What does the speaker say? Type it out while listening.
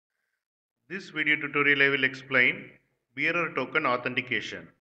This video tutorial I will explain Bearer Token Authentication.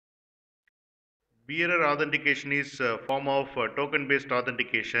 Bearer authentication is a form of token based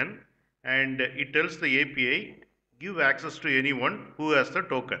authentication, and it tells the API give access to anyone who has the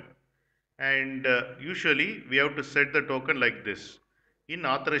token. And usually we have to set the token like this. In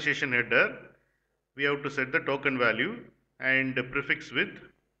authorization header, we have to set the token value and prefix with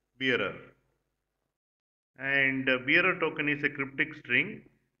bearer. And bearer token is a cryptic string,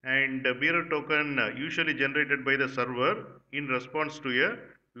 and bearer token usually generated by the server in response to a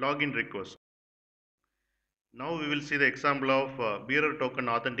login request. Now we will see the example of bearer token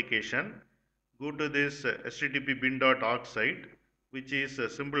authentication. Go to this http bin.org site, which is a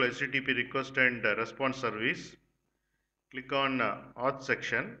simple http request and response service. Click on auth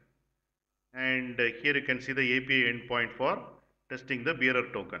section, and here you can see the API endpoint for testing the bearer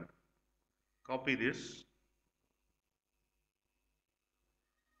token. Copy this.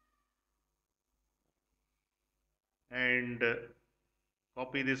 And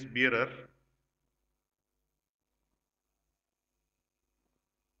copy this bearer.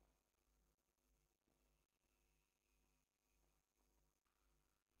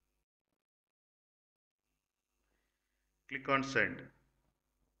 Click on send.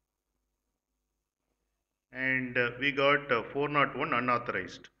 And we got 401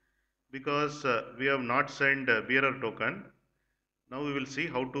 unauthorized because we have not sent bearer token. Now we will see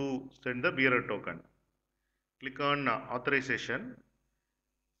how to send the bearer token. Click on authorization,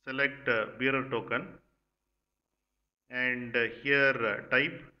 select bearer token, and here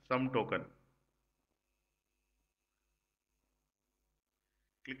type some token.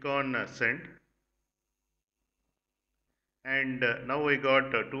 Click on send, and now I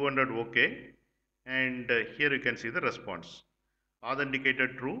got 200 OK, and here you can see the response.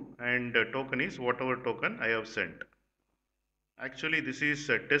 Authenticated true, and token is whatever token I have sent. Actually, this is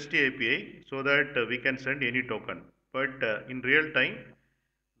a test API so that we can send any token, but in real time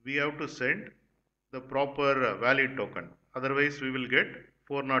we have to send the proper valid token, otherwise we will get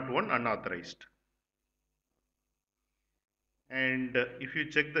 401 unauthorized. And if you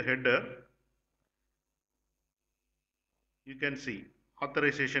check the header, you can see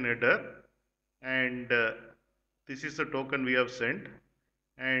authorization header, and this is the token we have sent,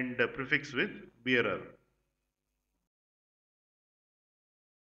 and prefix with bearer.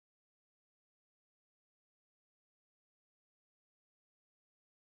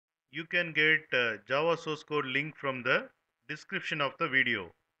 You can get Java source code link from the description of the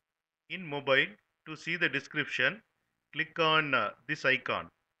video. In mobile, to see the description, click on this icon.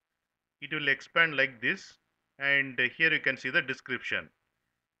 It will expand like this, and here you can see the description.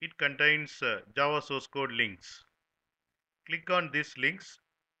 It contains Java source code links. Click on these links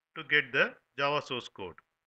to get the Java source code.